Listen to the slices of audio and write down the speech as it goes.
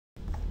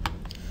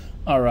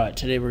Alright,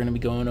 today we're going to be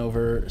going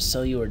over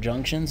cellular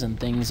junctions and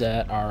things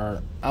that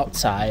are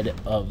outside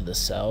of the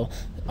cell.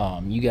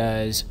 You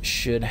guys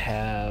should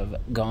have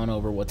gone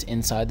over what's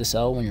inside the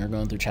cell when you're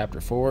going through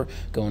chapter 4,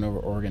 going over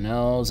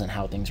organelles and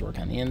how things work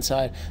on the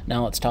inside.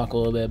 Now let's talk a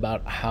little bit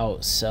about how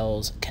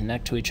cells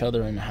connect to each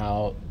other and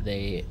how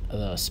the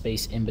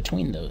space in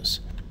between those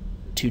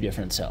two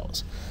different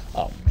cells.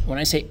 When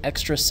I say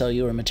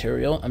extracellular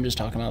material, I'm just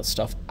talking about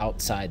stuff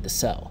outside the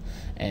cell.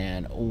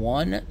 And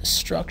one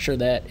structure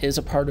that is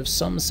a part of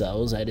some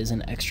cells that is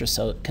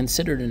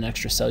considered an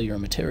extracellular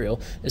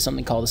material is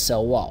something called a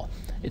cell wall.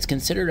 It's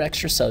considered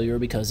extracellular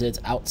because it's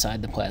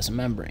outside the plasma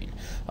membrane.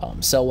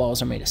 Cell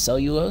walls are made of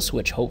cellulose,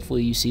 which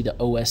hopefully you see the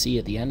OSE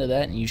at the end of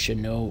that, and you should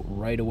know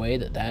right away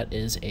that that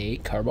is a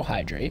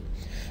carbohydrate.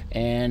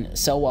 And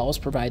cell walls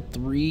provide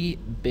three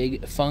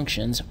big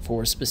functions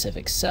for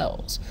specific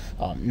cells.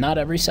 Not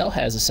every cell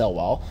has a cell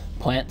wall.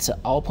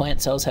 All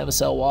plant cells have a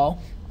cell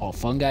wall, all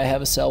fungi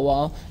have a cell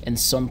wall, and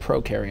some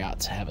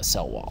prokaryotes have a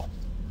cell wall.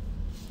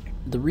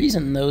 The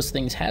reason those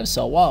things have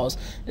cell walls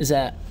is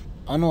that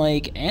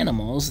unlike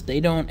animals, they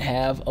don't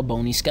have a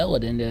bony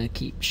skeleton to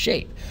keep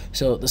shape.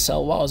 So the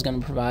cell wall is going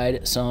to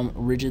provide some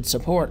rigid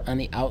support on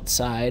the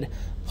outside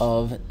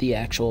of the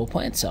actual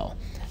plant cell.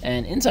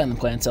 And inside the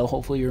plant cell,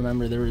 hopefully you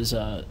remember there is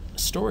a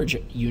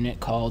storage unit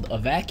called a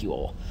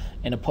vacuole.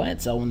 In a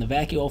plant cell, when the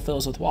vacuole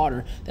fills with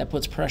water, that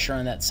puts pressure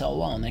on that cell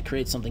wall, and that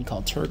creates something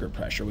called turgor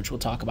pressure, which we'll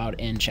talk about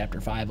in Chapter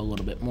 5 a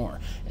little bit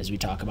more as we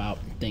talk about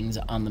things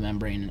on the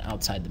membrane and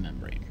outside the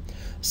membrane.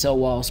 Cell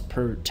walls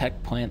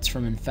protect plants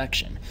from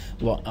infection.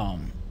 Well,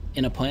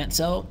 in a plant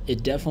cell,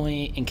 it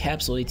definitely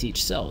encapsulates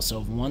each cell.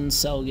 So if one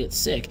cell gets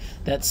sick,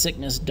 that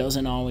sickness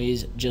doesn't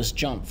always just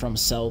jump from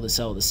cell to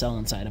cell to cell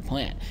inside a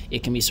plant.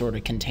 It can be sort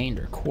of contained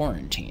or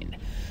quarantined.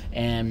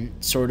 And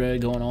sort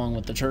of going along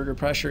with the turgor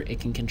pressure, it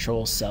can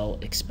control cell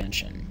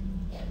expansion.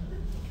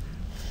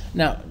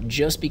 Now,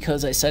 just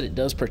because I said it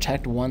does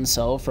protect one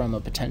cell from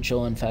a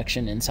potential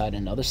infection inside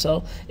another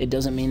cell, it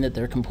doesn't mean that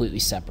they're completely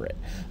separate.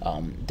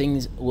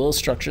 Little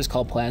structures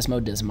called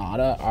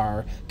plasmodesmata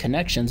are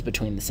connections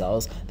between the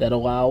cells that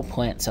allow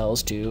plant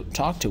cells to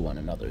talk to one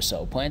another.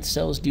 So plant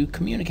cells do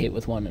communicate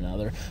with one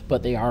another,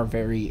 but they are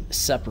very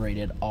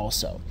separated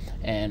also.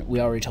 And we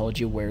already told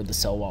you where the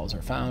cell walls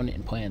are found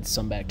in plants,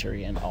 some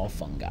bacteria, and all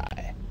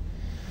fungi.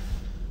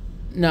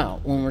 Now,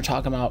 when we're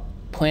talking about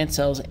plant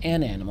cells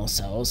and animal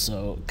cells,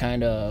 so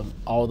kind of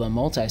all the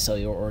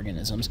multicellular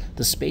organisms,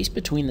 the space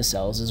between the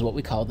cells is what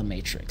we call the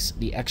matrix,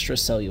 the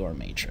extracellular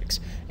matrix.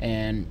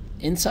 And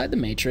inside the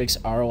matrix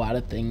are a lot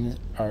of things,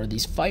 are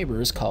these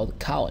fibers called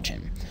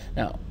collagen.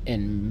 Now,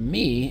 in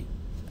me,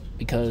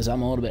 because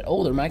I'm a little bit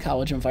older, my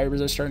collagen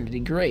fibers are starting to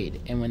degrade.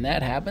 And when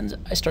that happens,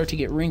 I start to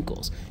get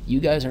wrinkles.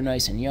 You guys are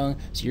nice and young,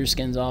 so your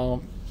skin's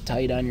all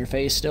tight on your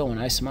face still. When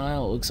I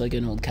smile, it looks like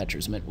an old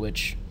catcher's mitt,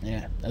 which,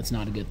 yeah, that's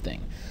not a good thing.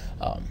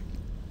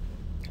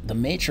 The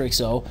matrix,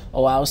 though,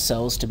 allows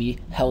cells to be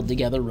held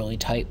together really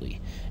tightly.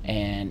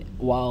 And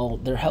while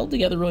they're held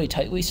together really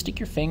tightly,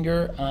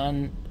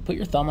 put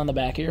your thumb on the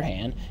back of your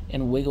hand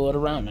and wiggle it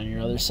around on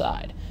your other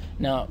side.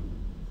 Now,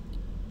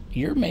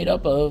 you're made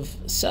up of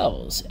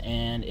cells,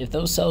 and if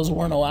those cells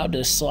weren't allowed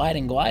to slide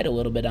and glide a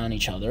little bit on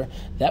each other,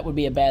 that would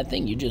be a bad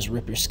thing. You'd just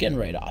rip your skin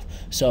right off.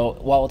 So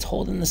while it's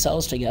holding the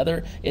cells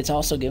together, it's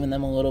also giving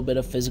them a little bit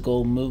of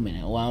physical movement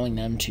and allowing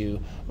them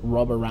to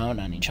rub around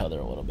on each other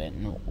a little bit,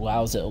 and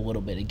allows it a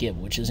little bit of give,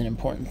 which is an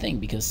important thing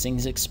because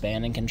things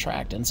expand and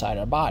contract inside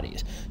our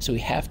bodies. So we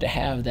have to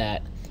have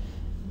that.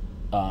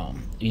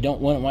 You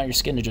wouldn't want your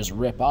skin to just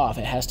rip off.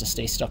 It has to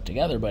stay stuck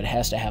together, but it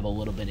has to have a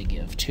little bit of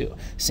give too.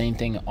 Same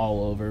thing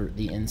all over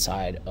the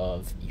inside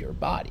of your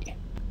body.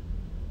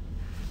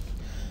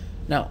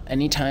 Now,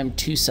 anytime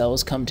two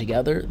cells come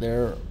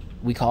together,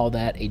 we call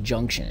that a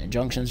junction. A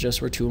junction is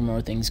just where two or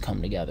more things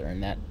come together,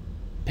 and that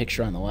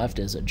picture on the left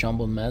is a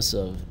jumbled mess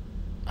of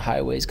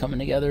highways coming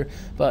together,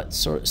 but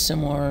sort of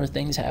similar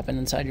things happen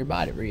inside your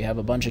body where you have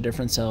a bunch of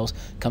different cells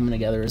coming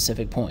together at a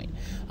specific point.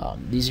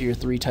 These are your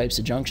three types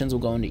of junctions.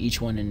 We'll go into each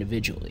one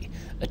individually.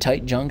 A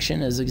tight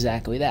junction is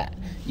exactly that.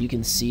 You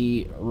can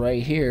see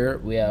right here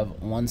we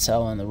have one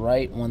cell on the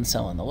right, one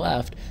cell on the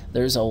left.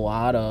 There's a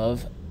lot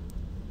of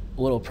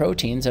little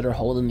proteins that are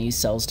holding these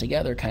cells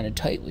together kind of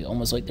tightly,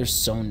 almost like they're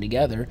sewn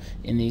together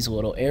in these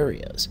little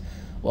areas.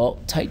 Well,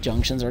 tight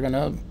junctions are going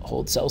to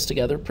hold cells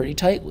together pretty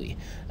tightly.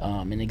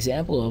 An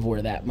example of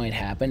where that might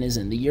happen is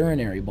in the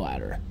urinary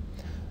bladder.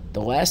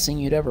 The last thing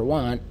you'd ever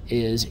want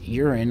is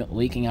urine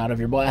leaking out of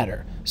your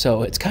bladder.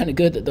 So it's kind of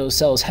good that those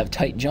cells have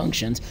tight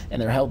junctions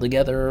and they're held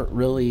together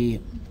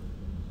really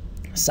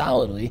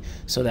solidly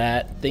so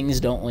that things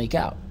don't leak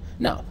out.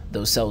 Now,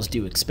 those cells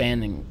do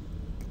expand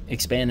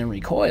and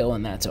recoil,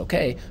 and that's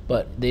okay,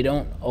 but they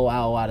don't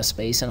allow a lot of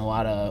space and a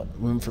lot of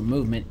room for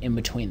movement in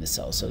between the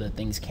cells so that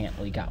things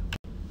can't leak out.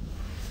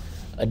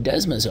 A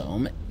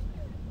desmosome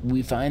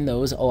we find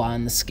those a lot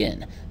in the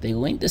skin. They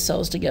link the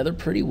cells together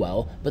pretty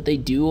well, but they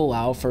do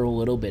allow for a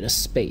little bit of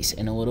space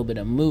and a little bit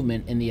of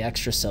movement in the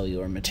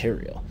extracellular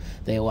material.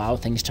 They allow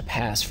things to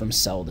pass from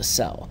cell to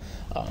cell.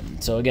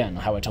 So again,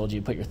 how I told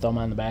you, put your thumb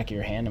on the back of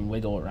your hand and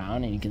wiggle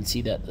around, and you can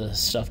see that the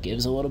stuff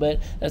gives a little bit.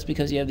 That's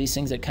because you have these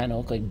things that kind of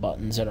look like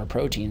buttons that are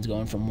proteins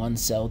going from one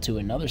cell to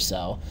another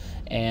cell,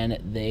 and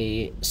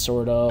they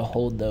sort of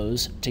hold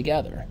those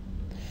together.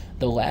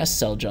 The last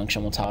cell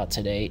junction we'll talk about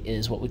today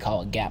is what we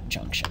call a gap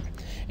junction.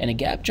 And a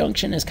gap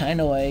junction is kind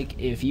of like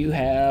if you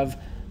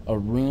have a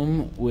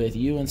room with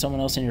you and someone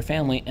else in your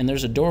family, and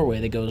there's a doorway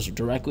that goes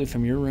directly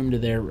from your room to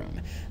their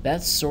room.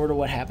 That's sort of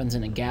what happens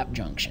in a gap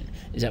junction,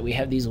 is that we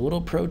have these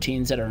little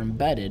proteins that are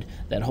embedded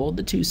that hold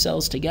the two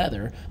cells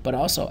together, but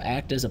also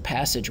act as a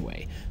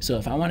passageway. So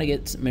if I want to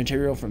get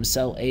material from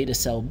cell A to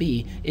cell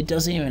B, it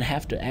doesn't even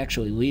have to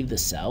actually leave the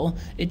cell.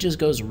 It just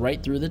goes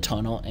right through the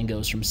tunnel and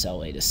goes from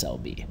cell A to cell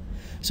B.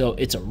 So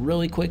it's a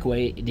really quick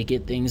way to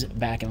get things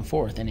back and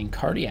forth. And in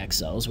cardiac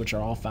cells, which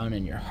are all found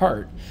in your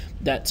heart,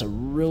 that's a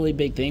really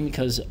big thing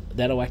because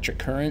that electric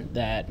current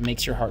that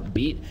makes your heart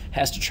beat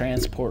has to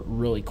transport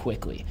really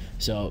quickly.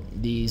 So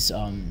these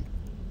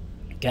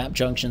gap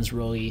junctions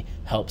really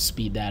help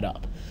speed that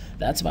up.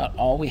 That's about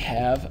all we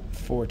have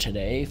for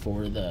today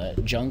for the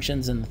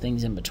junctions and the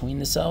things in between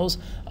the cells.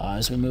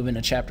 As we move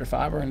into Chapter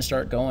 5, we're going to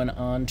start going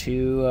on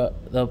to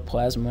the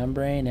plasma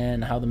membrane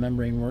and how the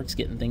membrane works,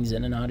 getting things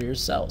in and out of your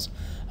cells.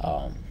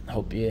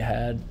 Hope you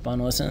had fun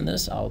listening to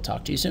this. I'll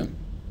talk to you soon.